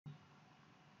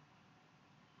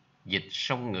Dịch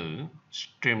Song Ngữ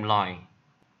Streamline.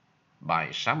 Bài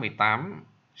 68,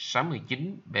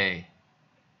 69B.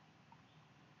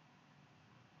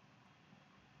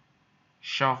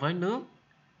 So với nước,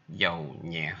 dầu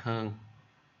nhẹ hơn.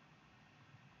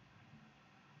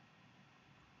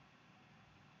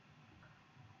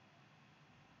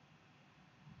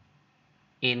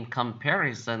 In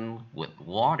comparison with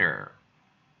water,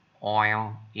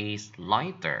 oil is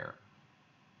lighter.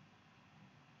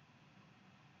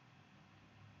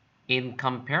 In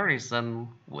comparison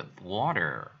with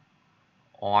water,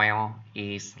 oil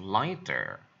is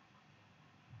lighter.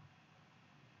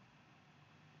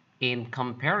 In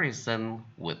comparison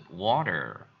with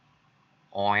water,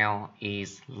 oil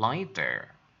is lighter.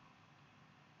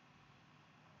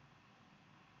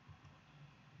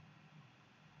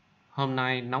 Hôm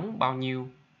nay nóng bao nhiêu?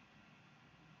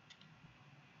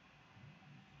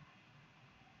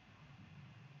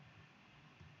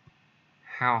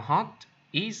 How hot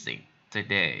is it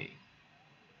today?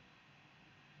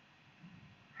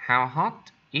 How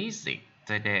hot is it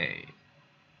today?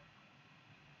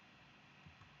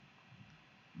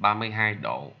 32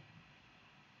 độ.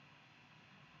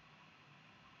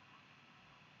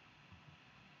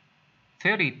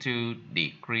 (32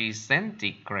 degrees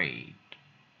centigrade).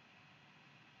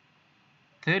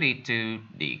 32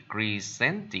 degrees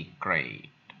centigrade.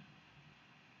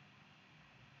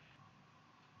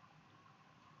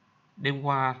 Đêm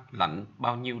qua lạnh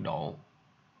bao nhiêu độ?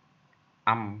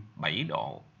 -7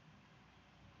 độ.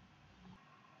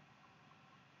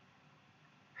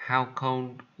 How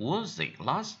cold was it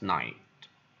last night?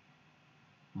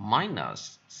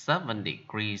 -7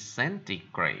 degrees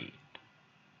centigrade.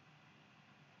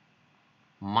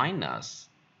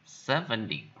 -7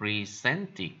 degrees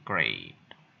centigrade.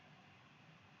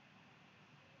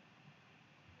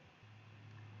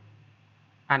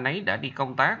 Anh ấy đã đi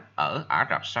công tác ở Ả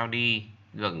Rập Saudi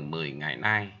gần 10 ngày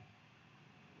nay.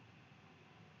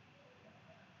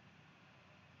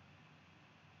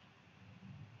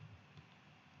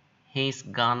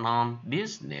 He's gone on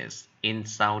business in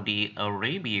Saudi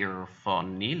Arabia for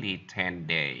nearly 10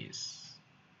 days.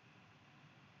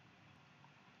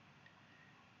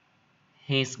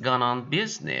 He's gone on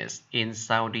business in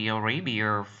Saudi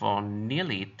Arabia for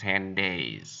nearly 10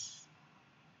 days.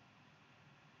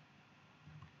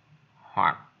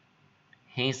 Hoặc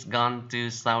He's gone to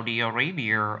Saudi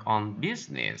Arabia on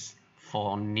business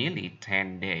for nearly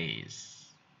 10 days.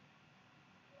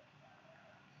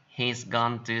 He's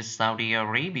gone to Saudi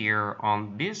Arabia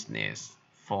on business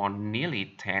for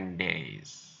nearly 10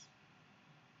 days.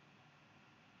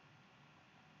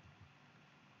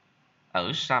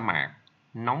 Ở sa mạc,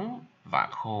 nóng và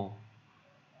khô.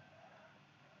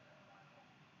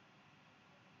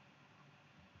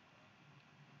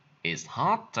 It's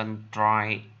hot and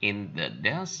dry in the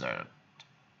desert.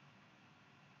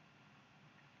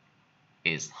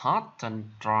 It's hot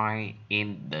and dry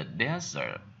in the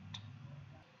desert.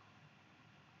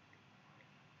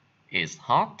 It's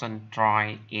hot and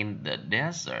dry in the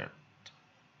desert.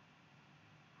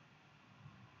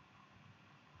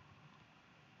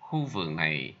 Khu vườn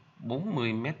này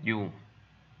 40 mét vuông.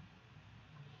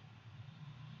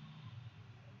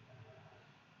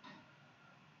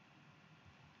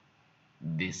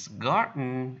 This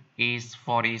garden is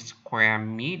 40 square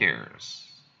meters.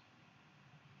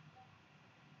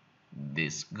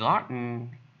 This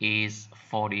garden is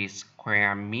 40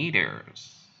 square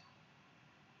meters.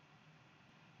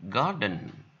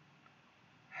 Garden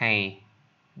hay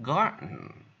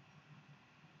garden.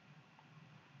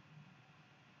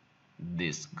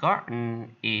 This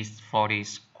garden is 40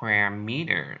 square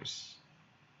meters.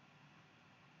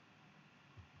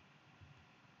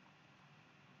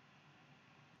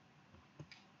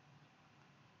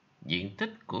 Diện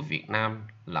tích của Việt Nam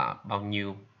là bao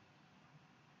nhiêu?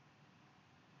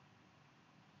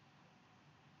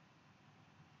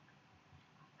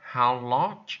 How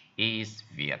large is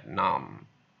Vietnam?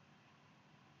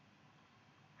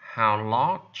 How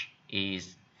large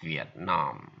is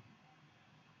Vietnam?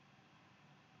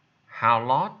 How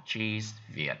large is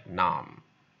Vietnam?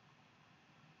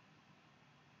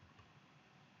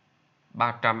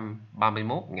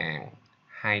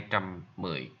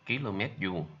 331.210 km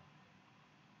vuông.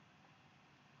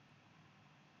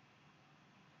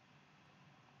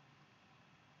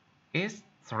 It's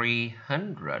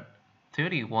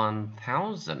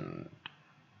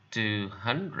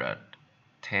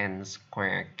 331,210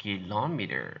 square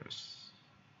kilometers.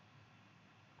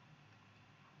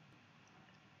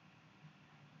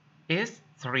 It's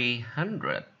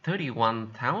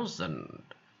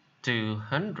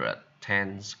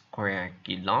 331,210 square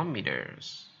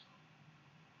kilometers.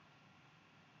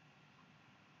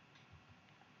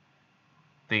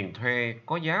 Tiền thuê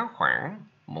có giá khoảng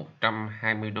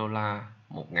 $120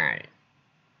 một ngày.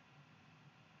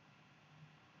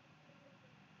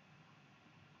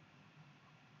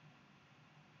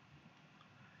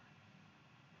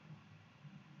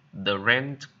 The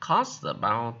rent costs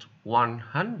about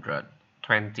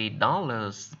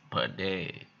 $120 per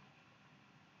day.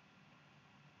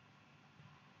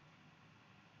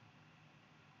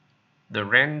 The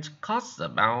rent costs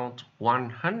about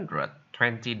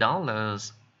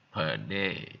 $120 per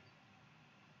day.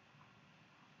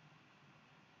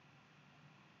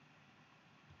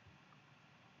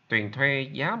 Tiền thuê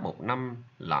giá một năm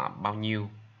là bao nhiêu?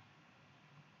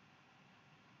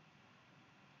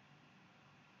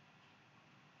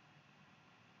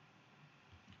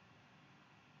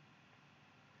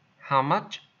 How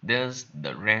much does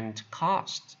the rent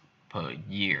cost per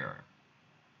year?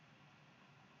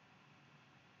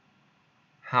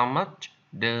 How much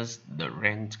does the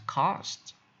rent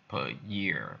cost per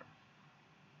year?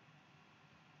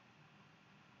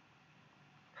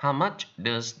 How much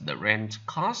does the rent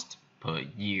cost per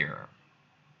year?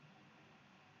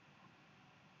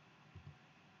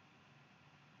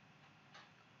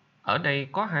 Ở đây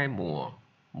có hai mùa,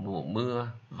 mùa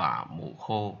mưa và mùa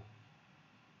khô.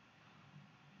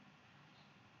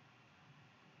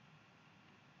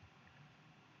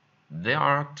 There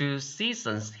are two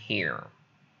seasons here,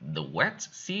 the wet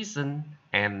season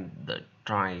and the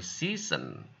dry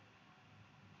season.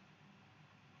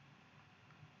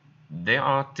 There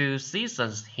are two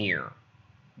seasons here,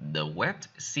 the wet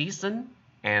season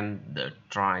and the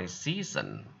dry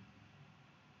season.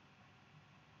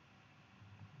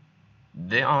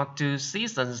 There are two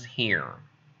seasons here,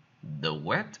 the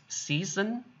wet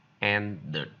season and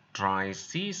the dry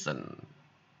season.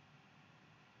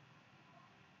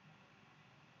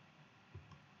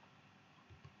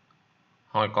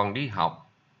 Hồi còn đi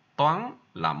học, toán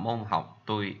là môn học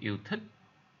tôi yêu thích.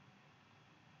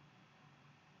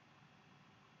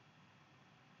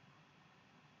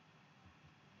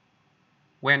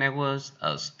 When I was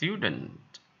a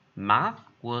student, math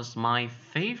was my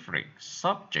favorite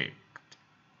subject.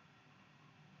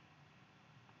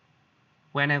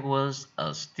 When I was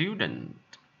a student,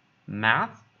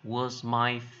 math was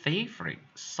my favorite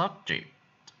subject.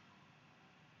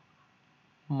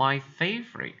 My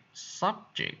favorite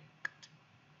subject.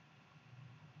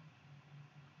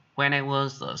 When I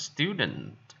was a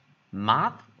student,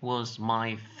 math was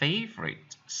my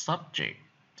favorite subject.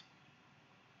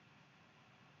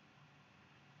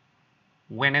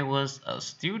 When I was a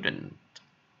student,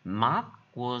 math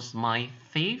was my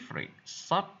favorite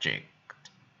subject.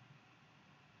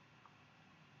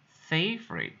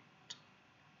 Favorite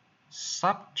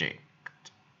subject.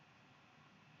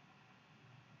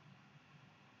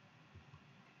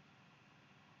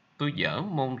 Tôi dở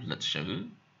môn lịch sử.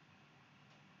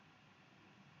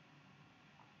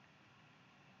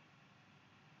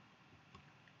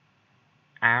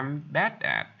 I'm bad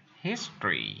at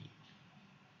history.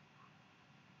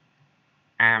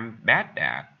 I'm bad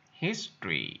at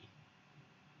history.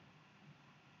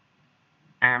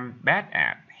 I'm bad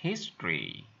at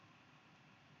history.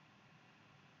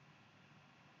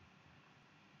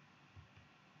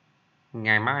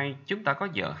 Ngày mai chúng ta có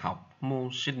giờ học môn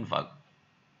sinh vật.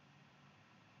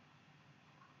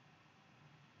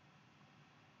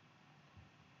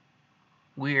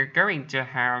 We're going to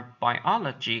have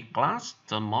biology class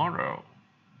tomorrow.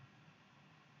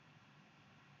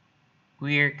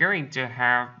 We're going to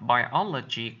have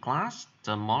biology class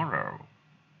tomorrow.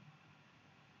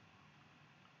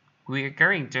 We're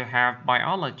going to have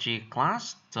biology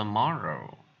class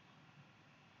tomorrow.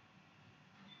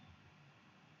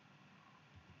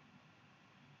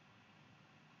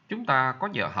 Chúng ta có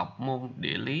giờ học môn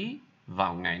địa lý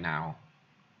vào ngày nào?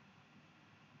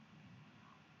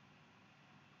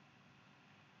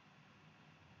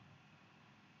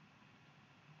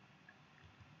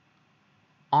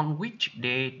 On which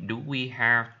day do we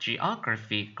have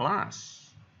geography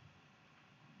class?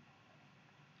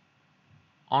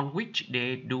 On which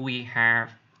day do we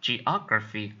have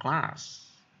geography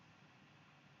class?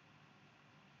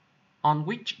 On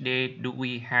which day do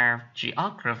we have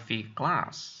geography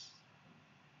class?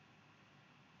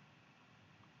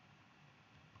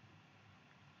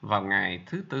 Vào ngày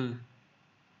thứ Tư.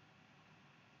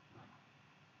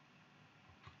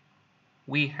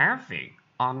 We have it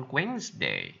on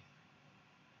Wednesday.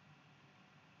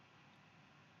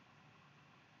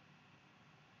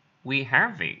 We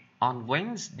have it on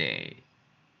Wednesday.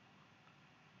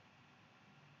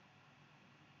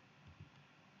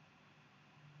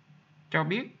 Cho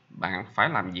biết bạn phải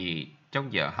làm gì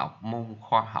trong giờ học môn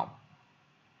khoa học.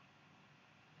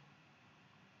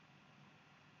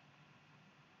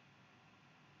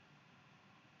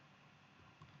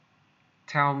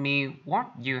 Tell me what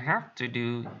you have to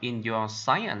do in your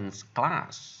science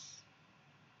class.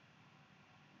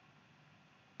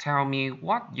 Tell me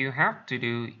what you have to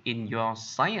do in your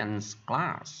science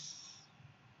class.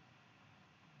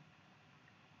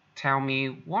 Tell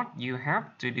me what you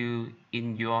have to do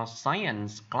in your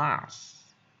science class.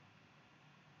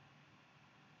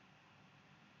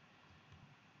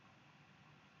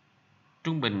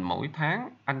 Trung bình mỗi tháng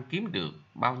anh kiếm được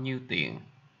bao nhiêu tiền?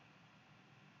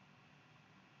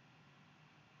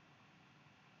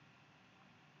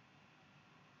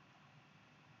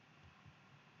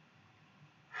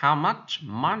 How much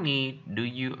money do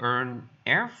you earn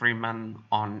every month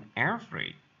on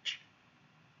average?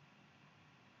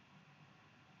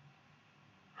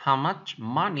 How much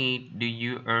money do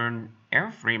you earn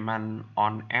every month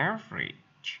on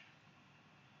average?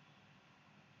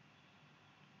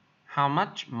 How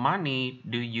much money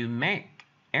do you make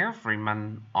every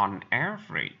month on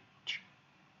average?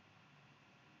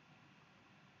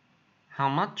 How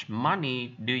much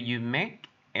money do you make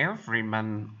every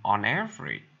month on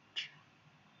average?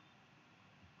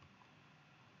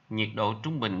 Nhiệt độ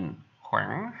trung bình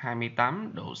khoảng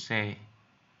 28 độ C.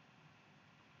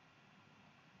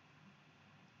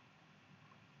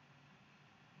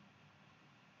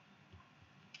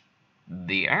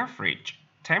 The average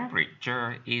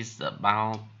temperature is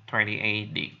about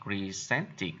 28 degrees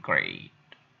centigrade.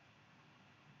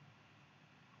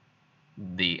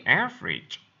 The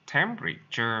average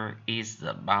temperature is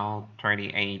about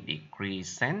 28 degrees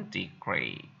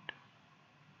centigrade.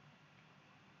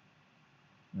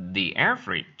 The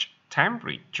average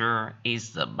temperature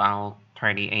is about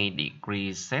 28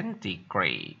 degrees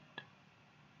centigrade.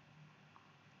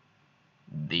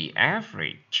 The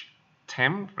average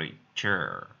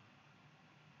temperature.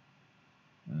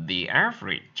 The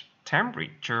average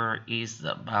temperature is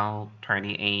about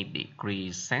 28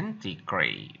 degrees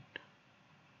centigrade.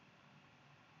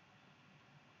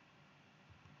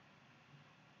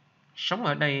 Sống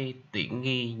ở đây tiện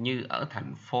nghi như ở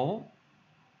thành phố.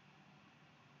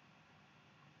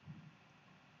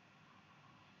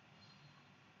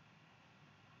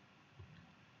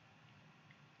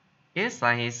 It's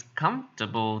as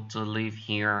comfortable to live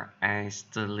here as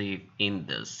to live in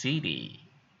the city.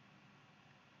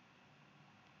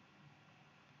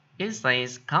 It's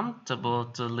as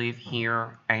comfortable to live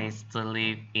here as to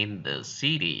live in the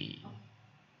city.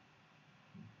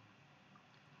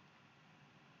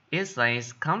 It's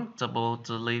as comfortable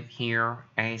to live here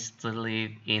as to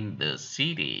live in the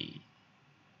city.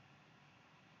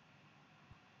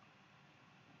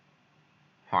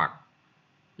 Hoặc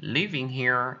living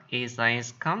here is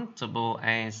as comfortable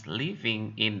as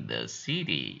living in the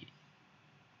city.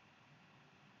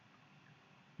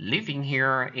 Living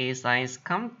here is as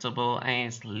comfortable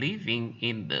as living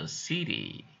in the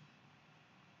city.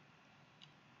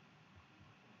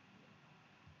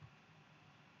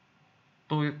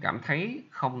 Tôi cảm thấy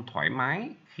không thoải mái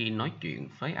khi nói chuyện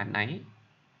với anh ấy.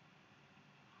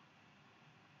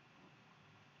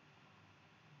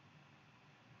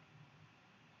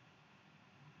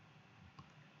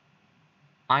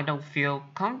 I don't feel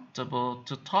comfortable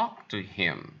to talk to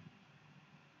him.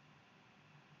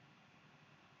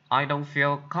 I don't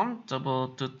feel comfortable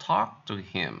to talk to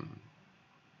him.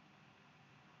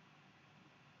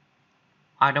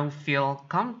 I don't feel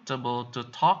comfortable to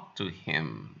talk to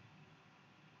him.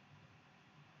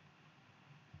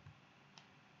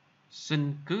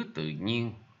 Xin cứ tự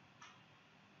nhiên.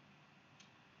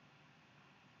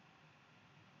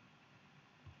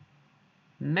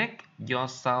 Make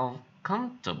yourself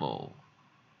comfortable.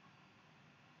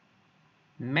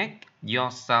 Make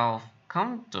yourself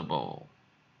comfortable.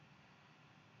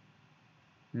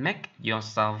 Make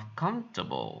yourself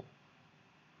comfortable.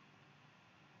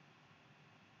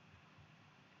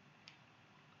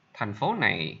 Thành phố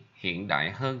này hiện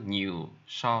đại hơn nhiều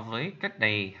so với cách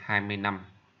đây 20 năm.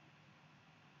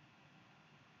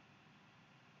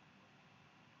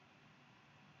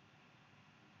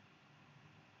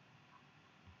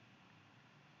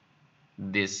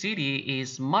 The city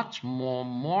is much more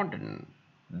modern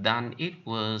than it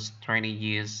was 20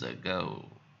 years ago.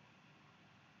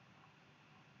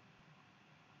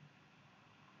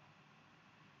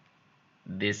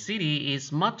 The city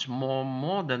is much more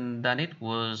modern than it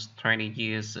was 20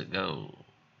 years ago.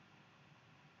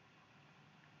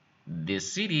 The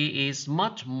city is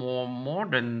much more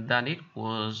modern than it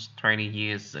was 20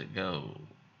 years ago.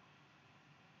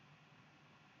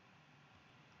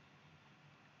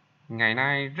 Ngày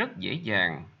nay rất dễ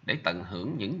dàng để tận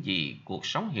hưởng những gì cuộc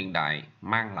sống hiện đại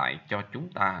mang lại cho chúng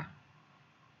ta.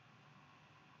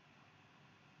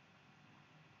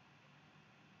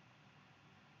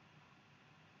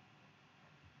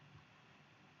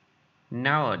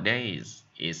 Nowadays,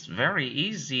 it's very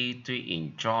easy to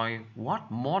enjoy what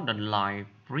modern life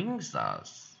brings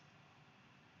us.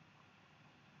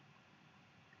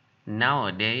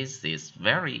 Nowadays, it's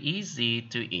very easy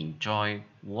to enjoy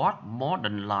what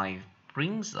modern life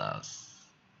brings us.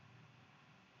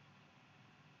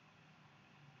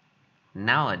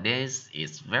 Nowadays,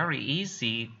 it's very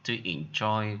easy to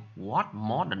enjoy what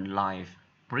modern life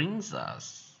brings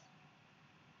us.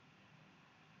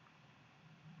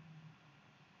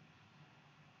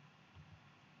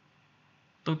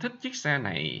 Tôi thích chiếc xe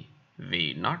này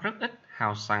vì nó rất ít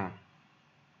hao xăng.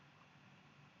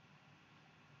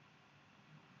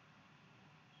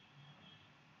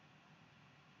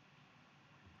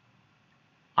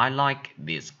 I like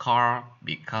this car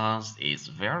because it's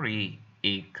very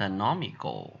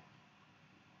economical.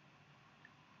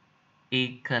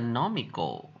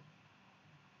 Economical.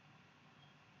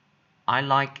 I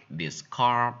like this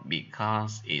car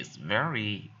because it's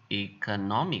very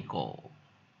economical.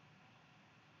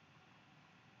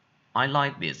 I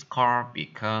like this car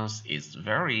because it's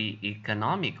very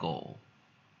economical.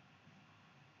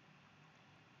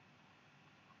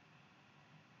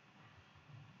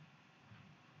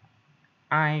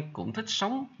 Ai cũng thích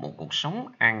sống một cuộc sống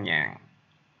an nhàn.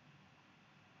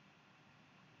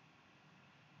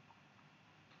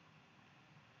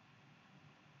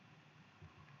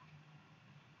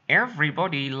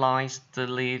 Everybody likes to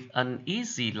live an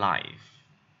easy life.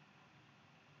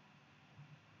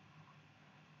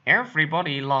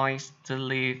 Everybody likes to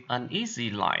live an easy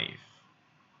life.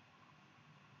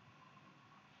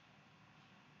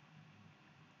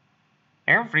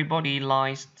 Everybody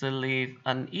likes to live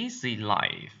an easy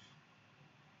life.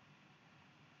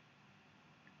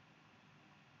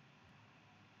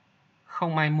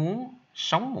 Không ai muốn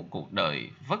sống một cuộc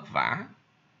đời vất vả.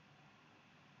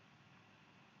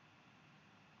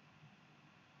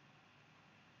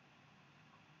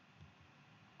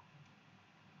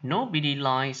 Nobody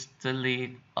likes to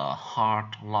live a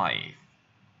hard life.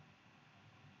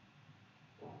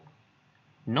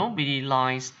 Nobody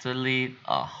likes to live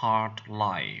a hard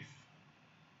life.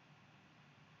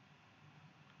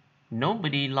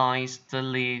 Nobody likes to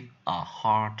live a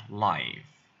hard life.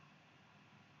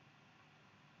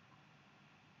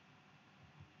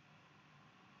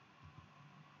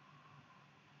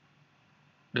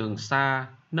 Đường xa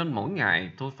nên mỗi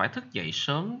ngày tôi phải thức dậy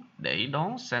sớm để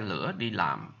đón xe lửa đi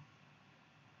làm.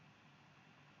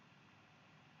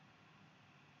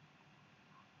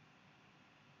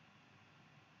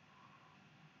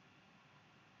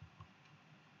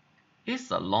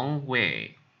 It's a long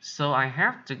way, so I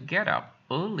have to get up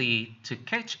early to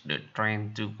catch the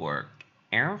train to work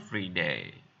every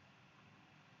day.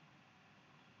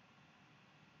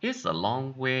 It's a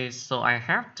long way, so I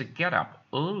have to get up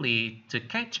early to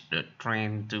catch the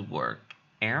train to work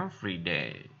every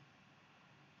day.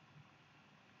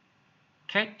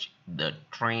 Catch the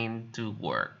train to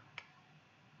work.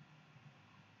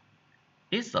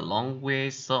 It's a long way,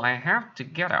 so I have to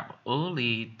get up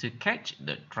early to catch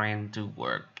the train to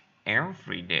work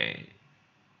every day.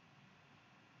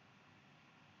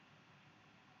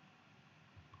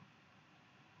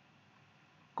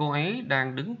 Cô ấy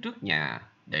đang đứng trước nhà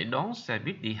để đón xe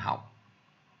buýt đi học.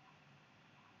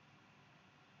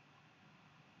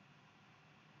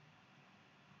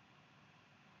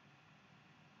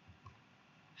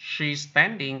 She's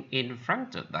standing in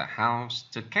front of the house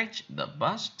to catch the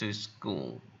bus to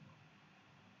school.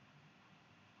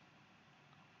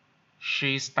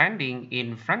 She's standing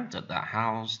in front of the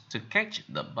house to catch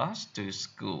the bus to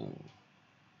school.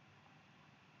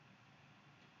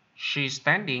 She's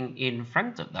standing in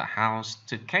front of the house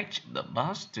to catch the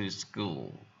bus to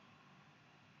school.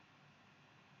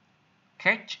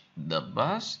 Catch the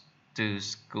bus to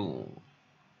school.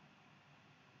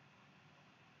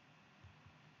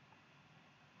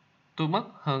 Tôi mất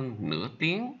hơn nửa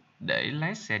tiếng để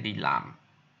lái xe đi làm.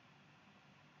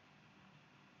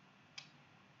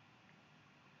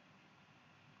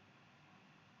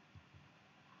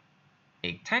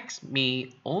 It takes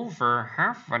me over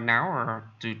half an hour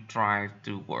to drive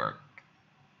to work.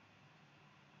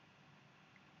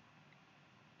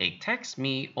 It takes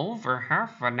me over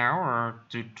half an hour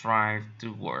to drive to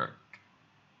work.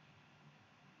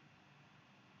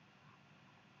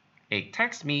 It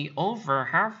takes me over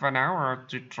half an hour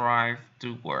to drive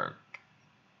to work.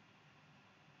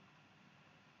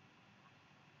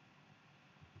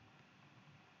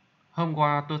 Hôm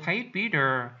qua tôi thấy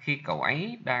Peter khi cậu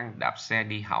ấy đang đạp xe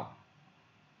đi học.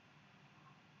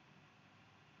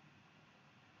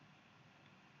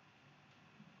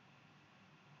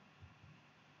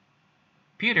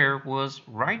 Peter was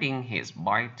riding his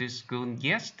bike to school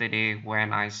yesterday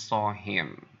when I saw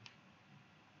him.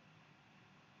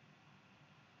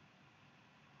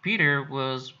 Peter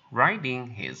was riding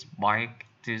his bike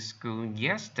to school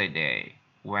yesterday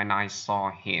when I saw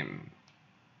him.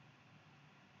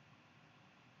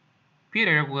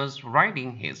 Peter was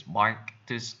riding his bike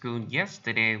to school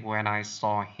yesterday when I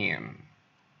saw him.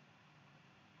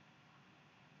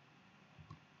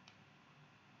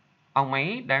 Ông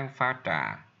ấy đang pha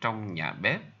trà trong nhà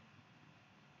bếp.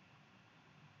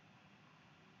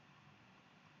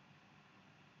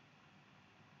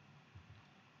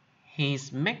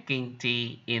 He's making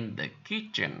tea in the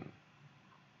kitchen.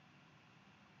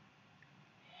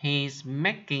 He's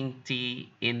making tea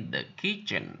in the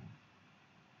kitchen.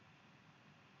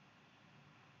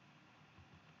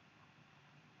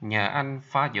 Nhờ anh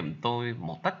pha giùm tôi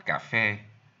một tách cà phê.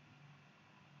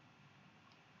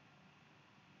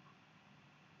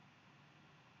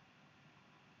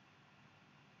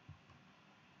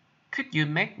 Could you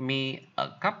make me a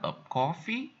cup of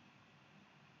coffee?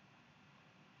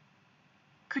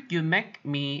 Could you make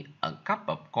me a cup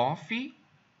of coffee?